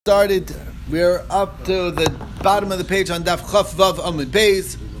Started. We're up to the bottom of the page on Daf Chaf Vav Amud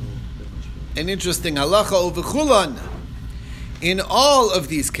Beis. An interesting halacha over Chulon. In all of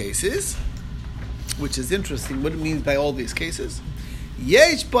these cases, which is interesting, what it means by all these cases,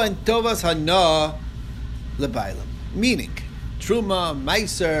 Yesh Ban Tovas Hana Lebailam, meaning Truma,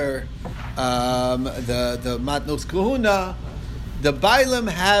 Meiser, the Matnos Kahuna, the Bailam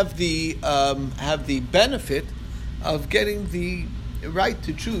have the benefit of getting the right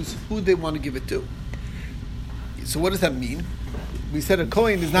to choose who they want to give it to. So what does that mean? We said a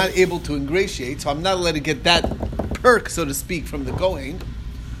Kohen is not able to ingratiate, so I'm not allowed to get that perk, so to speak, from the Kohen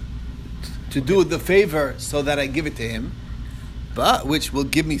to do the favor so that I give it to him, but which will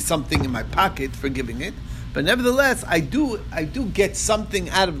give me something in my pocket for giving it. But nevertheless, I do get something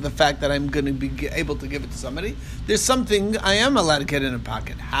out of the fact that I'm going to be able to give it to somebody. There's something I am allowed to get in a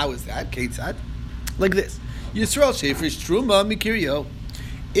pocket. How is that? Ketzad? Like this. Yisrael shefrish truma mikiryo.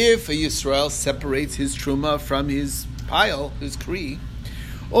 If a Yisrael separates his truma from his pile, his kri,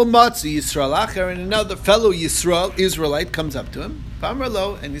 or matzu Yisrael acher, and another fellow Israelite comes up to him,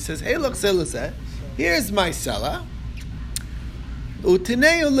 Pamarlo, and he says, "Hey, look, here's my selah.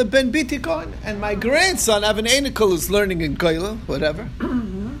 Utineu leben bitikon, and my grandson Avin Enikol, who's learning in Koilel, whatever,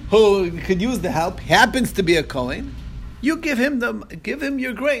 who could use the help, happens to be a Kohen. You give him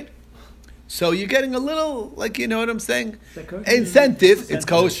your grain." So you're getting a little, you know what I'm saying? Incentive. It's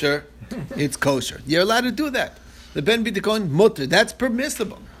kosher. It's kosher. You're allowed to do that. The ben bitikon mutter. That's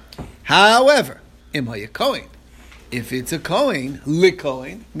permissible. However, im haya kohen. If it's a kohen,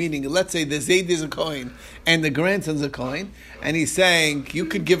 likohen, meaning let's say the zayd is a kohen and the grandson's a kohen, and he's saying you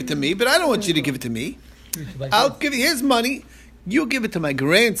could give it to me, but I don't want you to give it to me. I'll give you his money. You give it to my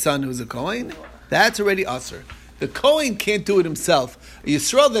grandson who's a kohen. That's already usher. The Kohen can't do it himself. A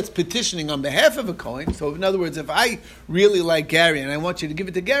Yisrael that's petitioning on behalf of a Kohen, so in other words, if I really like Gary and I want you to give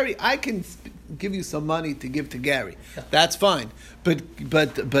it to Gary, I can give you some money to give to Gary. That's fine.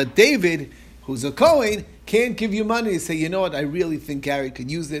 But David, who's a Kohen, can't give you money and say, you know what, I really think Gary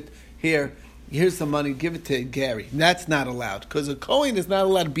could use it. Here's some money, give it to Gary. That's not allowed, because a Kohen is not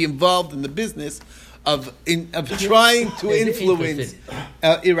allowed to be involved in the business of trying to influence,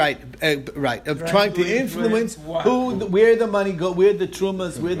 trying to influence where the money go, where the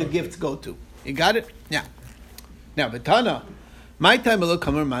trumas, where the gifts go to. You got it? Yeah. Now, Betana, my time will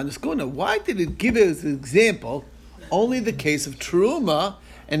come around. Why did it give as an example only the case of truma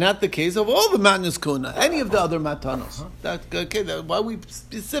and not the case of all the matnas kuna, any of the other matanos? Why are we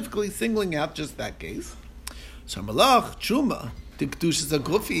specifically singling out just that case? So malach truma. The Kedushas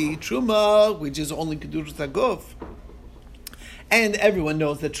Hagufi, Truma, which is only Kedushas Haguf. And everyone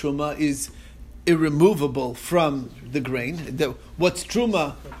knows that Truma is irremovable from the grain. What's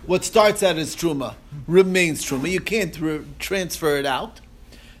Truma, what starts out as Truma, remains Truma. You can't transfer it out.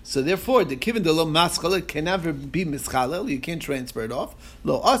 So therefore, the Kivin de lo maschal can never be mischalel. You can't transfer it off.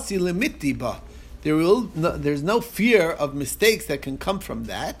 Lo asi limiti ba. There's no fear of mistakes that can come from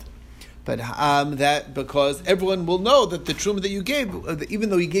that. But that because everyone will know that the truma that you gave, even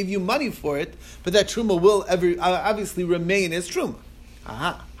though he gave you money for it, but that truma will obviously remain as truma.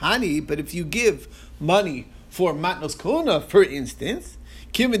 Hani, but if you give money for matnos kahuna, for instance,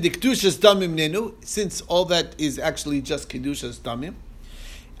 kim and kedushas damim nenu, since all that is actually just kedushas damim,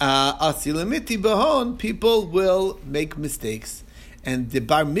 asilamiti bahon, people will make mistakes. And the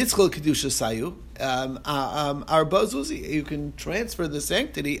bar mitzvah kedusha sayu, our bazuzi, you can transfer the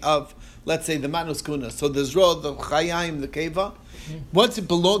sanctity of, let's say, the matnos kuna. So the zroh, the chayim, the keva. Once it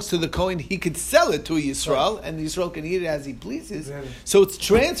belongs to the Kohen, he could sell it to a Yisrael, and the Yisrael can eat it as he pleases. So it's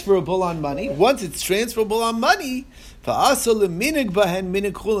transferable on money. Once it's transferable on money, you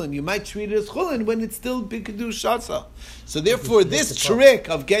might treat it as chulin when it's still b'kedush shasa. So therefore, this trick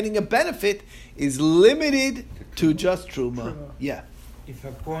of getting a benefit is limited to just truma. Yeah. If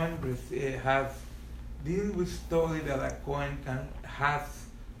a Kohen didn't we study that a Kohen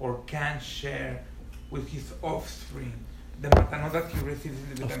can share with his offspring the matanot that he receives in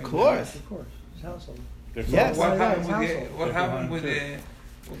the beginning? Of course. His household. Yes. What happened with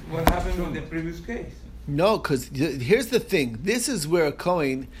the previous case? No, because here's the thing. This is where a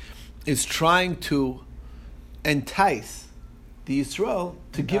Kohen is trying to entice the Yisrael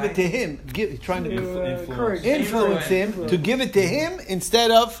to give it to him, trying to influence him to give it to him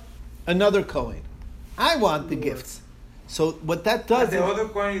instead of another Kohen. I want the gifts. So what that does, the other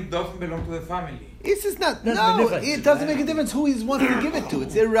Kohen doesn't belong to the family. This is not. It doesn't make a difference who he wants to give it to.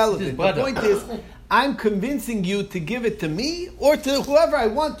 It's irrelevant. The point is, I'm convincing you to give it to me or to whoever I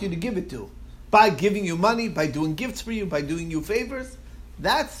want you to give it to by giving you money, by doing gifts for you, by doing you favors.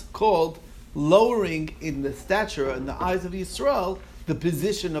 That's called lowering in the stature in the eyes of Yisrael the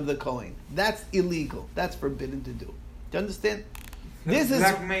position of the Kohen. That's illegal. That's forbidden to do. Do you understand? This is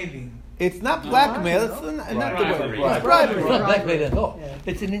blackmailing. It's not blackmail. It's not the word. It's bribery. It's not blackmail at all.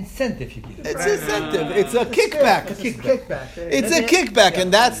 It's an incentive you give. It's incentive. It's a kickback. It's a kickback. It's a kickback,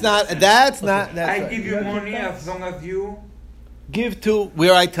 and that's not. That's not. That's I right. give you money as long as you. Give to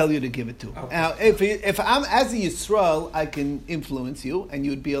where I tell you to give it to. Okay. Now, if I'm as a Yisrael, I can influence you, and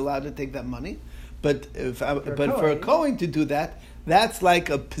you'd be allowed to take that money. But for a Kohen to do that, that's like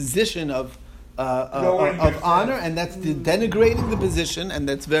a position of honor, and that's denigrating the position, and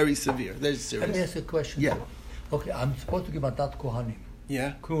that's very severe. That's serious. Let me ask you a question. Yeah. Okay, I'm supposed to give Matat Kohanim.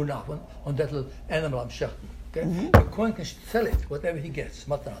 Yeah. Kuna on that little animal I'm shechting. Okay? Mm-hmm. The Kohen can sell it, whatever he gets,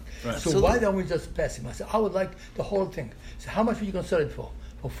 Matanat. Right. So why don't we just pass him? I said, I would like the whole thing. So how much are you going to sell it for?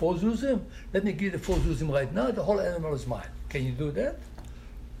 For 4 zuzim? Let me give you the 4 zuzim right now. The whole animal is mine. Can you do that?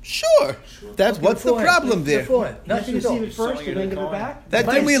 Sure. That's Okay, what's the fine. problem there. Fine. You Nothing at all. receive it first and then give it back. That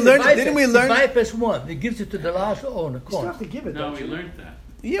Bypass- didn't we learn? bypass- Didn't we learn? Bypass one. He gives it to the last owner. You still have to give it. No, don't we you? learned that.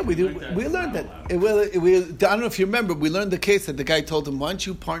 Yeah, we do. We learned that. I don't know if you remember. We learned the case that the guy told him, "Why don't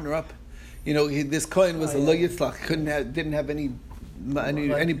you partner up?" You know, this Kohen was a lo yitzlach, didn't have any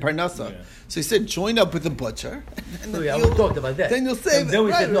parnasa. Yeah. So he said, "Join up with the butcher." And Oh, yeah, you'll- we talked about that. Then you'll save And it. then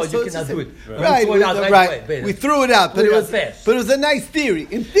we Right, said, no, so you it's cannot the do same. it. Right, We threw it out right away. we threw it out, but Threw it it was out fast. but it was a nice theory.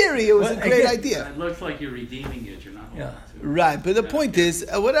 In theory, it was Well, a great again- idea. It looks like you're redeeming it. You're not. Yeah. allowed to. Right, but the point is,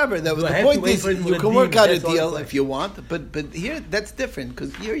 whatever. The I have to point wait is, for him to you can redeem work it, out a that's all deal the point. if you want, but here that's different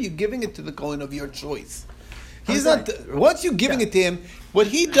because here you're giving it to the Kohen of your choice. He's I'm not. Once you're giving it to him, what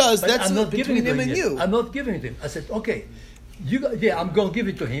he does, But that's I'm not giving between it to him and yet. you. I'm not giving it to him. I said, okay, I'm going to give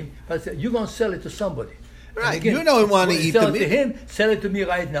it to him. But I said, you're going to sell it to somebody. And Right, you don't wanna eat sell the it to meat. him, sell it to me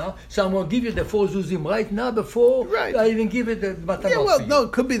right now. So I'm going to give you the 4 zuzim right now before Right. I even give it the matanot Yeah, well, to you. no,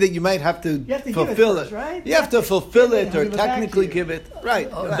 it could be that you might have to, You have to give it fulfill first, it. right? You have to fulfill it or give it back technically to you. give it. Right.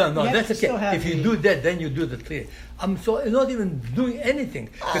 Oh, right. no, You have that's to still okay. have If you the- do that, then you do the clear. I'm not even doing anything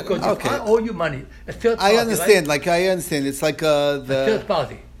because okay. if I owe you money, a third party, I understand. right? Like I understand. It's like A the third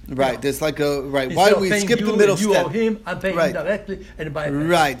party. right. There's like a right. Instead Why of we paying skip you the middle and you step? owe him, I'm paying Right. him directly and buy it.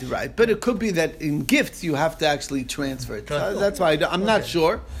 Right. But it could be that in gifts you have to actually transfer it. Transfer. That's why I'm not Okay.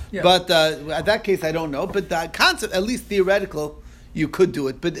 sure. Yeah. But at that case, I don't know. But the concept, at least theoretical, you could do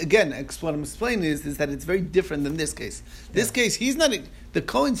it. But again, what I'm explaining is that it's very different than this case. This case, the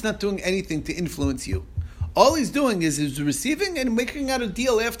Kohen's not doing anything to influence you. All he's doing is receiving and making out a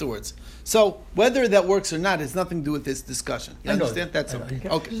deal afterwards. So whether that works or not has nothing to do with this discussion. You I know understand? that. That's I know. okay. Okay.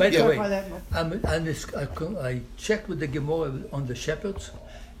 Okay. By the Yeah. way, Clarify that, I checked with the Gemara on the shepherds,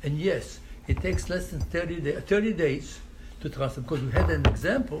 and yes, it takes less than 30 days to transfer. Because we had an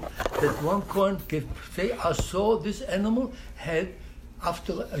example that one coin can say, I saw this animal had,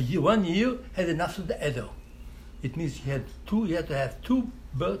 after a year, 1 year, had enough of the eder. It means he had to have 2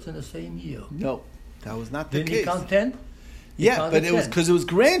 birds in the same year. No, that was not the Then case. he count 10? He Yeah, counted but it was 10. because it was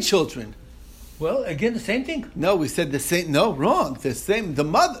grandchildren. Well, again, the same thing. No, we said the same. No, wrong. The same. The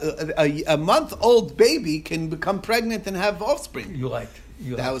mother, a month-old baby can become pregnant and have offspring. You're right.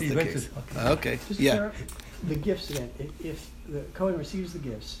 That was He the went case. to- Okay. Just Yeah. clarify the gifts again. If the Kohen receives the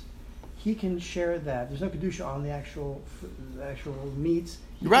gifts, he can share that. There's no kedusha on the actual meats.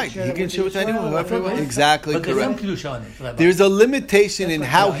 Right. He that can with share with Israel, anyone. whatever Whoever, it is. exactly But there's some correct. kedusha on it. Rabbi. There's a limitation in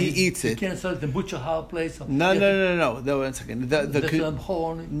That's how what- he eats You it. can't sell it in butcher house place. Or No. No, one second. That's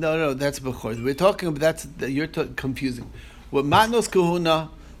horn. No, that's bechor. We're talking about you're confusing. What matnos kahuna,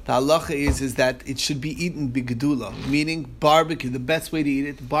 the halacha is that it should be eaten bigedula, meaning barbecue. The best way to eat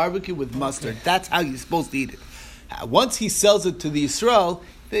it, barbecue with mustard. That's how you're supposed to eat it. Once he sells it to the Yisrael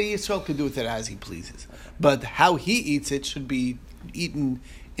could do with it as he pleases. But how he eats it should be eaten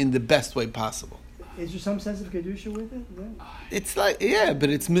in the best way possible. Is there some sense of kedusha with it? Then? It's like, but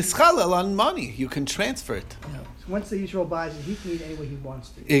it's mischalel on money. You can transfer it. So once the Israel buys it, he can eat any way he wants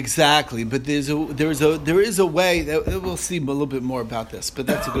to. Exactly, but there is a way that we'll see a little bit more about this. But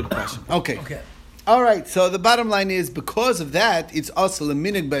that's a good question. Okay. All right. So the bottom line is because of that, it's also a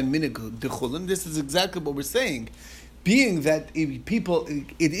minig ben minig dechulim. This is exactly what we're saying, being that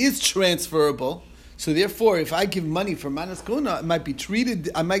it is transferable. So therefore, if I give money for manas kuna, it might be treated.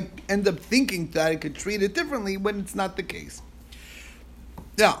 I might end up thinking that I could treat it differently when it's not the case.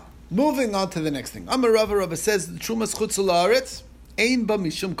 Now, moving on to the next thing. Amar Rava says the trumas chutz la'aretz ein ba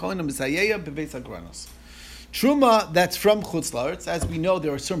mishum kohen mizayeya bebeis hagranos. Truma that's from chutz la'aretz. As we know,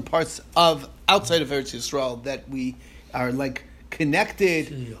 there are certain parts of outside of Eretz Yisrael that we are like connected,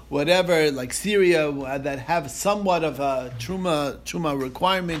 Syria. whatever, like Syria, that have somewhat of a truma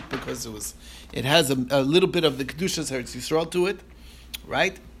requirement because it has a little bit of the Kedushas Eretz Yisrael to it,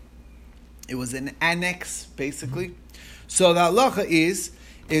 right? It was an annex, basically. So the halacha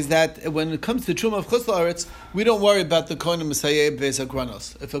is that when it comes to Truma of Chutz La'aretz, we don't worry about the Kohen Mesayeh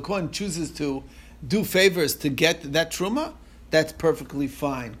Be'ezagranos. If a Kohen chooses to do favors to get that Truma, that's perfectly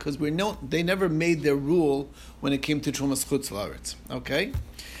fine, because they never made their rule when it came to Trumas Chutz La'aretz. Okay?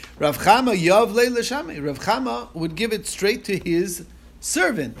 Rav Chama Yav Lei L'Shamei. Rav Chama would give it straight to his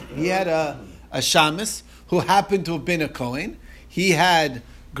servant. He had a shamus who happened to have been a Kohen. He had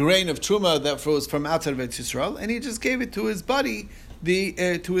grain of Truma that was from outside of Eretz Yisrael, and he just gave it to his buddy,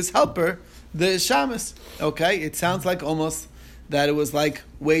 to his helper, the shamus. Okay? It sounds like almost that it was like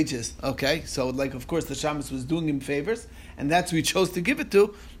wages. Okay? So, like, of course, the shamus was doing him favors, and that's who he chose to give it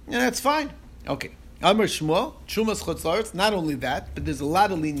to, and that's fine. Okay. Amar Shmuel, Trumas Chutz La'aretz, not only that, but there's a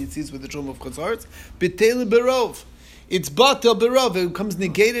lot of leniencies with the Truma of Chutz La'aretz. B'tel berov. It's batel berov. It becomes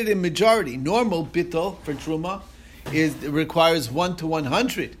negated in majority. Normal bitel for Truma requires 1 to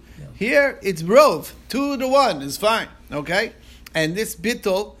 100. Yeah. Here, it's rov. 2 to 1 is fine. Okay? And this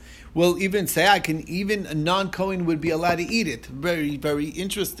bitel will even say, a non-Kohen would be allowed to eat it. Very, very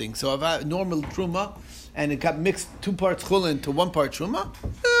interesting. So if I have normal Truma, and it got mixed 2 parts chulin to 1 part truma,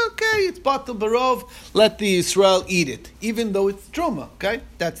 okay, it's batel barov, let the Yisrael eat it, even though it's truma, okay?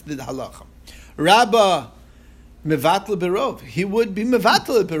 That's the halacha. Rabba mevatel barov, he would be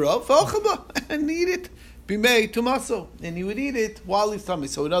mevatel barov, ochaba, and eat it, bimei tumaso, and he would eat it while he's tummy.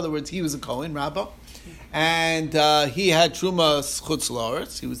 So in other words, he was a Kohen, Rabba, and he had truma chutz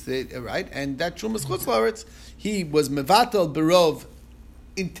la'aretz, he was right, and that truma chutz la'aretz, he was mevatel barov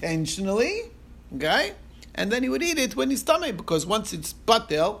intentionally, okay? And then he would eat it when he's tummy, because once it's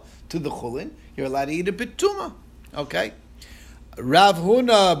batel to the chulin, you're allowed to eat a bituma. Okay? Rav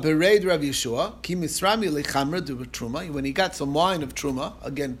Huna bereid Rav Yeshua, ki misrami lechamra du truma. When he got some wine of truma,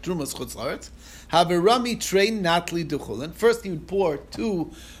 again, truma's chutz la'aretz, haverami train natli du chulin. First he would pour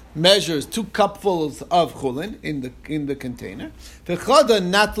 2 cupfuls of chulin in the container. V'chada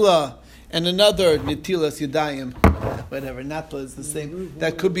natla, and another netilas yadayim, whatever, natla is the same.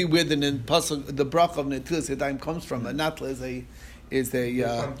 That could be where the bracha of netilas yadayim comes from. A natla is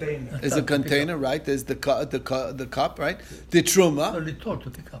a container, right? There's the cup, right? The truma. The little to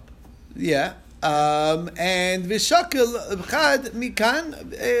the cup. Yeah. And v'shakal chad mikan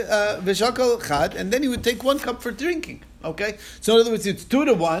v'shakal chad, and then he would take 1 cup for drinking. Okay, so in other words, it's 2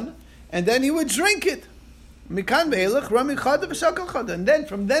 to 1, and then he would drink it. Mikan ve'elach rami chad v'shakal chad, and then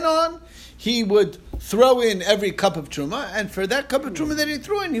from then on, he would throw in every cup of truma, and for that cup of truma that he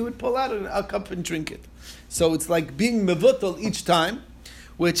threw in, he would pull out a cup and drink it. So it's like being mevutal each time,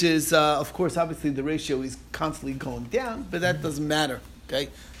 which is, of course, obviously the ratio is constantly going down, but that doesn't matter, okay?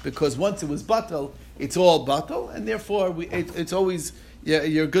 Because once it was batal, it's all batal, and therefore it's always,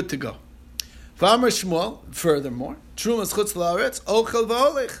 you're good to go. V'amar Shmuel, furthermore, trumas chutz la'aretz, ochel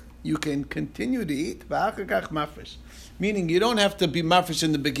v'olech. You can continue to eat, v'achar kach mafresh. Meaning you don't have to be mafresh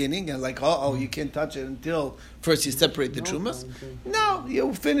in the beginning and like, you can't touch it until first you separate the trumas. No,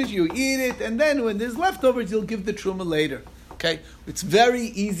 you finish, you eat it, and then when there's leftovers, you'll give the truma later. Okay? It's very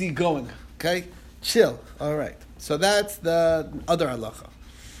easy going. Okay? Chill. All right. So that's the other halacha.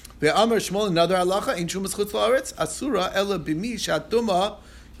 Ve'amar Shmuel, another halacha, in trumas chutz la'aretz, asura ela b'mi shatuma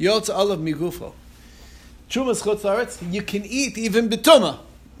yotza olav migufo. Trumas chutz la'aretz, you can eat even b'tuma.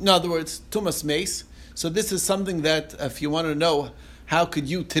 In other words, tumas meis. So this is something that, if you want to know, how could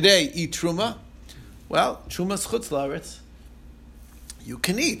you today eat truma? Well, trumas chutz la'aretz, you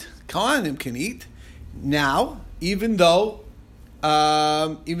can eat. Kohanim can eat. Now, even though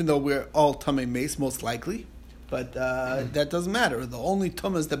we're all tamei meis, most likely, but that doesn't matter. The only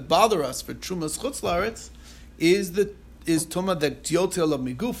tumas that bother us for trumas chutz la'aretz is tuma that yotel of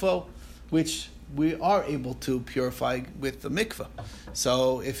migufo, which we are able to purify with the mikveh.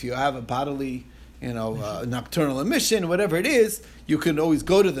 So if you have a bodily, nocturnal emission, whatever it is, you can always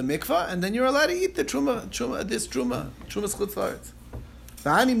go to the mikveh, and then you're allowed to eat the trumas chutz la'aretz.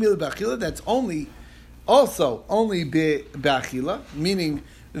 V'ani mil b'achila, that's only b'achila, meaning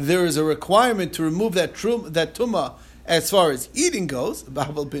there is a requirement to remove that tumah as far as eating goes.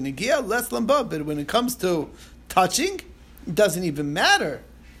 B'aval b'negia less lamba, but when it comes to touching, it doesn't even matter.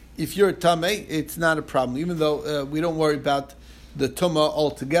 If you're tamei, it's not a problem, even though we don't worry about the tumah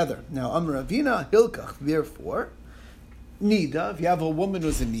altogether. Now, Amar Ravina Hilkach, therefore, nida, if you have a woman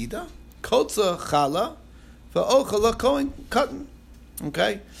who's a nida, kotza chala, v'ochala kohen cotton.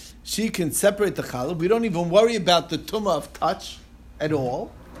 Okay? She can separate the challah. We don't even worry about the tumah of touch at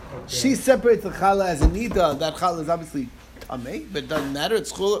all. Okay. She separates the challah as a nida. That challah is obviously tamei, but it doesn't matter.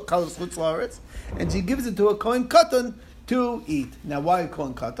 It's challah chutz la'aretz. And she gives it to a kohen cotton to eat. Now, why a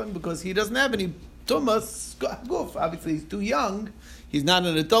kohen katan? Because he doesn't have any tumas guf. Obviously, he's too young. He's not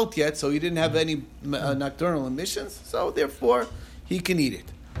an adult yet, so he didn't have any nocturnal emissions, so therefore he can eat it.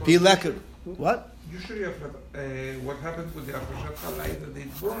 What? Usually, what happens with the Afrashat Challah is that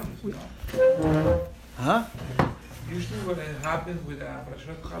it burns. Huh? Usually, what happens with the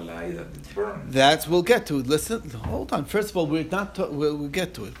Afrashat Challah is that it burns. We'll get to it. Listen, hold on. First of all, we'll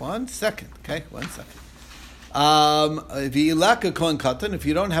get to it. 1 second, okay? 1 second. If you lack a Kohen Katan, if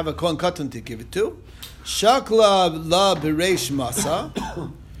you don't have a Kohen Katan to give it to, Shakla la Bereish Masa,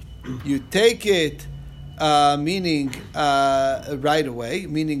 you take it, meaning right away,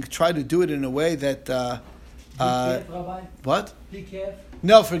 meaning try to do it in a way that. Rabbi? What? Be careful.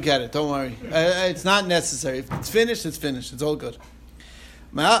 No, forget it. Don't worry. It's not necessary. If it's finished, it's finished. It's all good.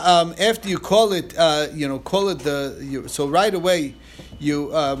 After you call it, so right away, you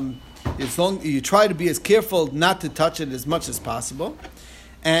try to be as careful not to touch it as much as possible,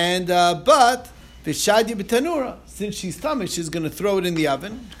 and but v'shadi b'tanura, since she's tummy, she's going to throw it in the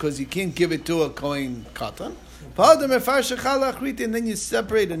oven because you can't give it to a kohen katan. And then you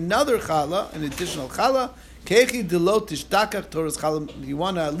separate another challah, an additional challah. You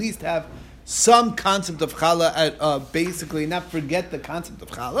want to at least have some concept of challah, basically not forget the concept of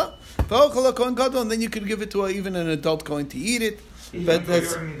challah. And then you could give it to even an adult going to eat it. But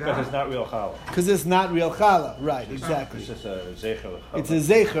because it's not real challah. Because it's not real challah, right? Exactly. It's just a zecher l'challah. It's a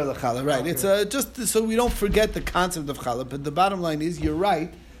zecher l'challah, right? It's just so we don't forget the concept of challah. But the bottom line is, you're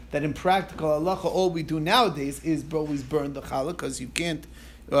right that in practical halacha, all we do nowadays is always burn the challah because you can't,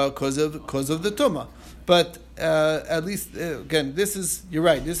 because of the tumah. But at least again, you're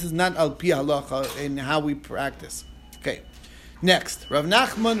right. This is not al pi halacha in how we practice. Okay, next, Rav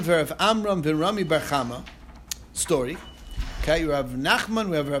Nachman v'Rav Amram v'Rami bar Chama story. Okay, Rav Nachman,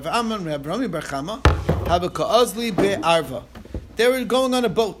 we have Rav Amram, we have Rami bar Chama, have a ka'azli be'arva. They were going on a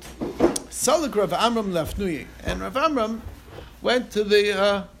boat. Salik Rav Amram lafnuyi, and Rav Amram went to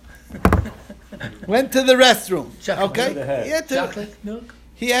the restroom. Okay, Chocolate milk.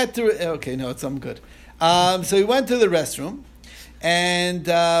 He had to. Okay, no, it's good. So he went to the restroom, and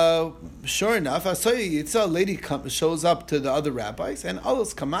sure enough, a lady shows up to the other rabbis, and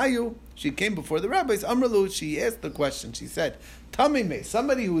Alos Kamayu, she came before the rabbis. Amralu, she asked the question. She said, "Tamei meis,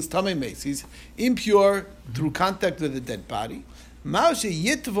 somebody who is tamei meis, he's impure through contact with a dead body. Ma'ashe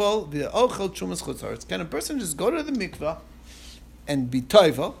yitvol v'ochel trumas chutzlaretz. Can a person just go to the mikvah and be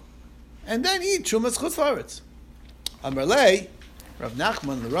toivel, and then eat trumas chutzlaretz?" Amrlei, Rav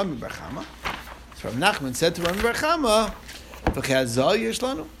Nachman l'Rami bar Chama. So Rav Nachman said to Rami bar Chama, "V'chazal yesh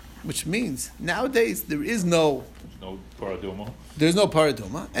lanu," which means nowadays there's no paraduma. There's no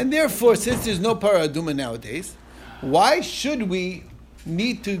paraduma, and therefore, since there's no paraduma nowadays, why should we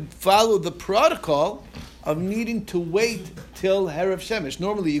need to follow the protocol of needing to wait till Erev Shemesh?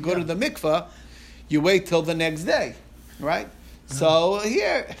 Normally, you go to the mikvah, you wait till the next day, right? So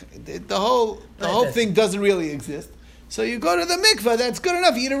here, the whole thing doesn't really exist. So you go to the mikvah, that's good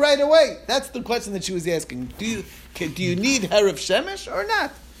enough. You eat it right away. That's the question that she was asking. Do you need Erev Shemesh or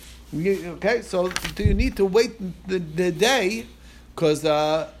not? Okay, so do you need to wait the day? Because,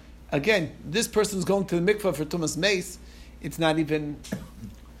 again, this person's going to the mikvah for Tumas Meis. It's not even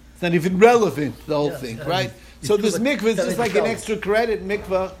relevant, the whole thing, right? So this mikvah is just like an extra credit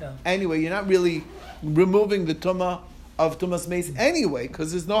mikvah. Yeah. Anyway, you're not really removing the tumah of Tumas Meis anyway,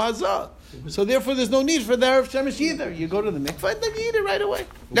 because there's no hazah. So therefore, there's no need for the Erev Shemesh either. You go to the mikvah and then you eat it right away.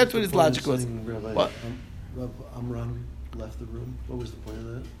 That's what his logic was. What? Rav Amram left the room. What was the point of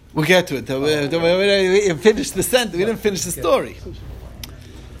that? We'll get to it. We didn't finish the sentence. We didn't finish the story.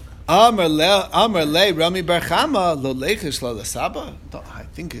 Amar le Rami bar Chama lo lechish la saba. I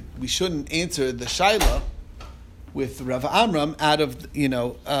think we shouldn't answer the shaila with Rav Amram out of the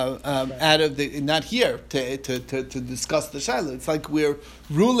not here to discuss the shaila. It's like we're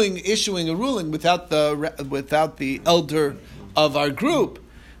issuing a ruling without the elder of our group.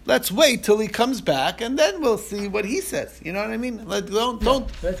 Let's wait till he comes back, and then we'll see what he says. You know what I mean? Don't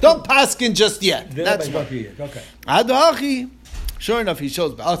paskin just yet. That's what. Okay. Adachi. Sure enough, he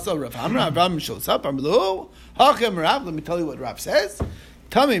shows up. Also, Rav Amram shows up. Let me tell you what Rav says.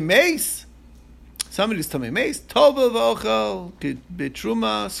 Tamei meis. Somebody's tamei meis. Tova v'ochel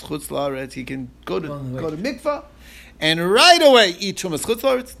b'truma schutz la'aretz. He can go to mikvah and right away eat truma schutz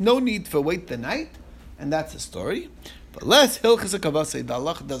la'aretz. No need for wait the night, and that's the story. But less hilchas hakavasei, the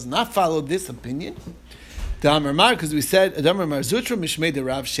halacha does not follow this opinion. Damar Mar, because we said Damar Mar Zutra Mishmei de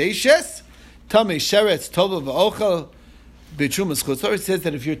Rav Sheishes Tamei Sheretz Tova v'Ochel B'Trumas Chutzor. It says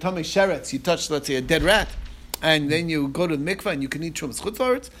that if you're Tamei Sheretz, you touch, let's say, a dead rat, and then you go to the mikvah and you can eat Trumas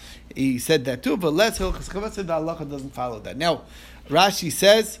Chutzor. He said that too. But less hilchas hakavasei, the halacha doesn't follow that. Now Rashi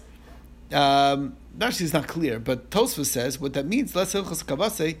says Rashi is not clear, but Tosfos says what that means. Less hilchos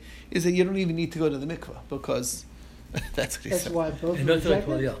kavase is that you don't even need to go to the mikvah because that's what he That's said. why both And were not like,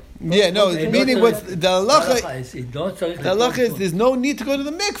 rejected. Yeah, no. And Meaning not what's like- the halacha. The The halacha is there's no need to go to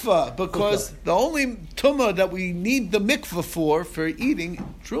the mikvah because the only tumah that we need the mikvah for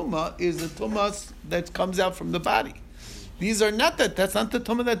eating truma is the tumah that comes out from the body. These are not that. That's not the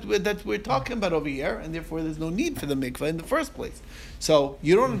tumah that we're talking about over here, and therefore there's no need for the mikvah in the first place. So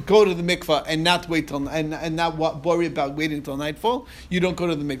you don't go to the mikvah and not wait till and not worry about waiting till nightfall. You don't go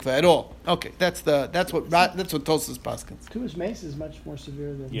to the mikvah at all. Okay, that's what Tosfos paskins. Tumas mace is much more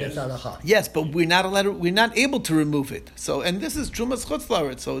severe than Yes. Yes, but we're not able to remove it. So, and this is Trumas Chutz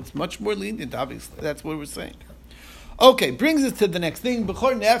La'aretz, so it's much more lenient, obviously. That's what we're saying. Okay, brings us to the next thing.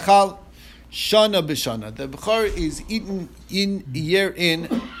 B'chor ne'echal shana b'shana. The b'chor is eaten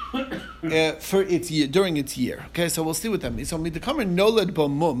for its year, during its year. Okay, so we'll see what that means. So, midakamer nolad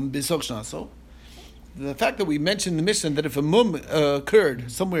b'mum b'soch shnaso. The fact that we mentioned in the Mishnah that if a mum occurred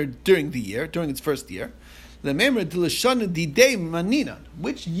somewhere during the year, during its first year, which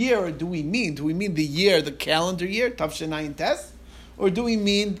year do we mean? Do we mean the year, the calendar year, Tavshanayin Tes? Or do we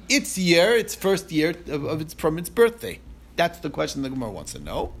mean its year, its first year from its birthday? That's the question the Gemara wants to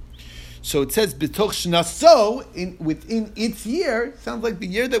know. So it says, B'toch shnaso, within its year, sounds like the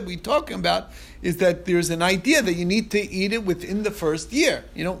year that we're talking about is that there's an idea that you need to eat it within the first year.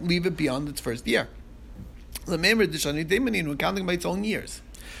 You don't leave it beyond its first year. We're counting by its own years.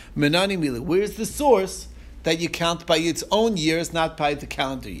 Where's the source that you count by its own years, not by the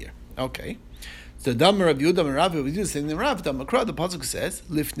calendar year? Okay. So Damar Rav Yehuda and Rav Yehuda saying the Rav Damakra, the pasuk says,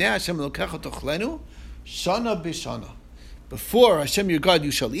 Lifnei Hashem Elokecha tochlenu shana b'shana. Before Hashem your God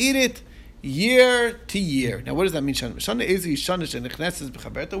you shall eat it year to year. Now what does that mean? Shana b'shana is shana shenichneses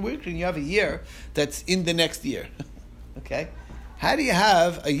b'chaberta. Where can you have a year that's in the next year? Okay. How do you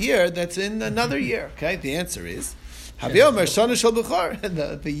have a year that's in another year? Okay, the answer is Haviyomer Shana Shel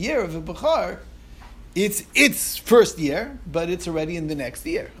Bechar. The year of a Bechar, it's its first year, but it's already in the next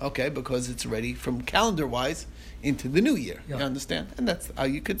year. Okay, because it's already from calendar wise into the new year. Yeah. You understand? And that's how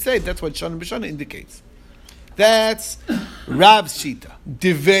you could say that's what Shana B'Shana indicates. That's Rav's Shita.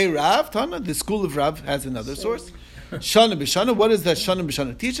 Divei Rav, Tana, the school of Rav has another source. Shana B'Shana, what does that Shana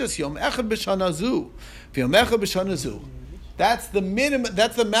B'Shana teach us? Yom Echad B'Shana Zu. Yom Echad B'Shana Zu. That's the minimum.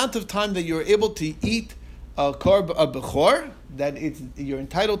 That's the amount of time that you're able to eat a bechor. That you're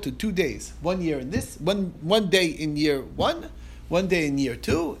entitled to 2 days. 1 year in this, one day in year 1 day in year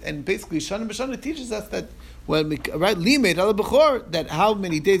 2, and basically Shana B'Shana teaches us that limed al bechor, that how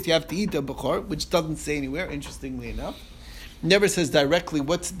many days you have to eat a bechor, which doesn't say anywhere. Interestingly enough, never says directly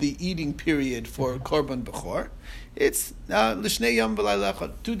what's the eating period for korban bechor. It's l'shnei yom v'layla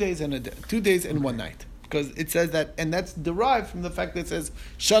echad, 2 days and a day, 2 days and 1 night. Because it says that, and that's derived from the fact that it says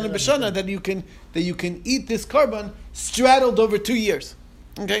Shana B'Shana, that you can eat this korban straddled over 2 years.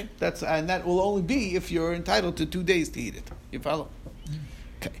 Okay, and that will only be if you're entitled to 2 days to eat it. You follow?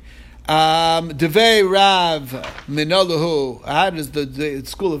 Okay. Devei Rav Minalahu. How does the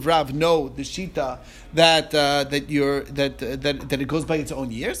school of Rav know the shita that it goes by its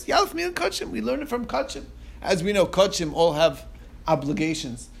own years? Yalef Min Kachim. We learn it from Kachim. As we know, Kachim all have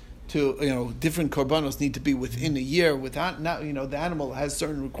obligations to, different korbanos need to be within a year. Without, the animal has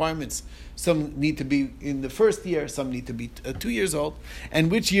certain requirements. Some need to be in the first year. Some need to be 2 years old. And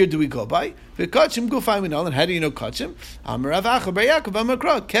which year do we go by? V'kachim gufay minol. And how do you know kachim? Amar Rav Acha bar Yaakov Amar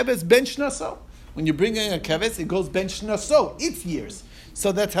Kra keves ben shnaso. When you're bringing a keves, it goes ben shnaso. It's years.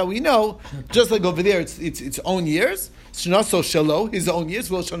 So that's how we know. Just like over there, it's its own years. Shnaso shalo, his own years.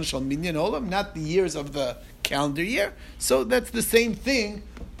 Well, shana shal minyan olam, not the years of the calendar year. So that's the same thing.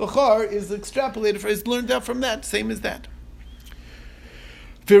 Bechor is extrapolated is learned out from that, same as that.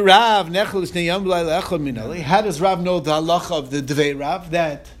 How does Rav know the halacha of the Devei Rav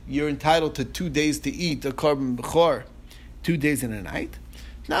that you're entitled to 2 days to eat a korban bechor, 2 days and a night?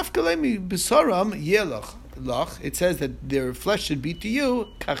 It says that their flesh should be to you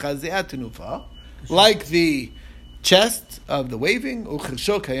like the chest of the waving,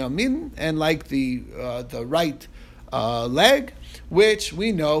 and like the right leg, which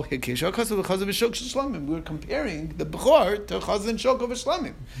we know we're comparing the bechor to chaz and shok of a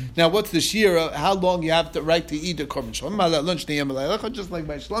shlamim. Now, what's the shir? How long you have the right to eat a korban shlamim? Just like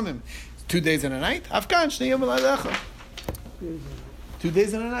by shlamim, 2 days and a night. Afkan shnei yom v'laylecha. 2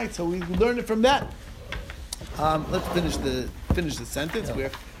 days and a night. So we learn it from that. Let's finish the sentence.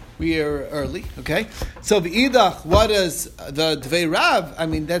 We are early, okay? So v'idach, what is the Dvei Rav? I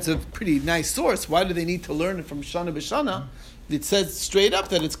mean, that's a pretty nice source. Why do they need to learn it from Shana B'Shana? It says straight up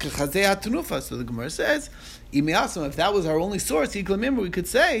that it's Kechazei HaTanufa. So the Gemara says, Imiasam, if that was our only source, we could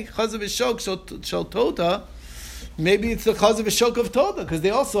say, Chazav V'Shok Shel Toda, maybe it's the Chazav V'Shok of Toda, because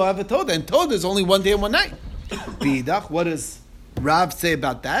they also have a Toda, and Toda is only 1 day and 1 night. V'idach, what does Rav say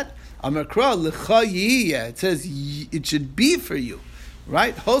about that? Amar Kra, L'cha Yiyeh, it says, it should be for you.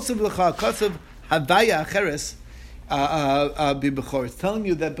 Right? Hosav l'cha, kosav havaya acheres b'bechor. It's telling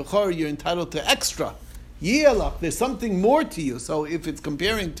you that bechor, you're entitled to extra. Yiyalach, there's something more to you. So if it's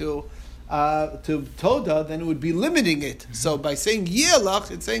comparing to Toda, then it would be limiting it. So by saying yiyalach,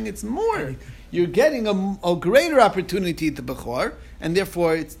 it's saying it's more. You're getting a greater opportunity to bechor, and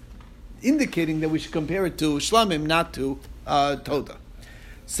therefore it's indicating that we should compare it to shlamim, not to Toda.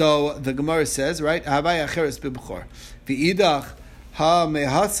 So the Gemara says, right? Havaya acheres b'bechor. V'idach ha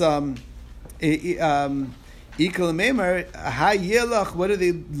mehasam ikal memer ha yelach. What do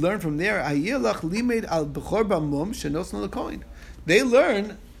they learn from there? Ha yelach limed al bechor b'mum shenosnu lekohen. They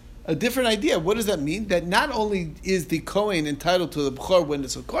learn a different idea. What does that mean? That not only is the kohen entitled to the bechor when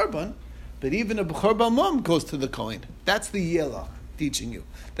it's a korban, but even a bechor b'mum goes to the kohen. That's the yelach teaching you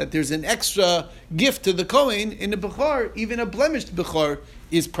that there's an extra gift to the kohen in the bechor. Even a blemished bechor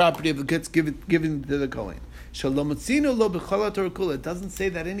is property of the gets given to the kohen. It doesn't say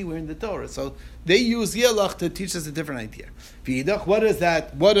that anywhere in the Torah. So they use Yelach to teach us a different idea. What is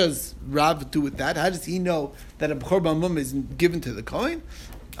that? What does Rav do with that? How does he know that a Bechor B'mum is given to the Kohen?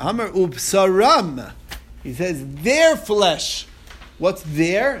 Amar Ubsaram. He says, their flesh. What's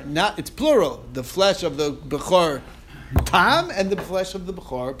there? Not, it's plural. The flesh of the Bechor Tam and the flesh of the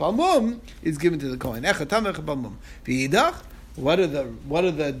Bechor B'mum is given to the Kohen. Echad Tam, Echad B'mum. V'idach. What do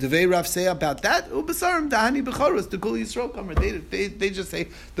the Devei Rav say about that? U'besaram dahani bechoros the kul Yisrael kamer. They just say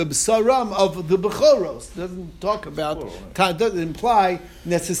the besaram of the bechoros. Doesn't talk about doesn't imply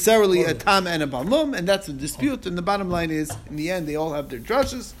necessarily a tam and a balmum, and that's a dispute. And the bottom line is, in the end, they all have their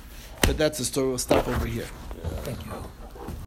drushes, but that's a story. We'll stop over here. Thank you.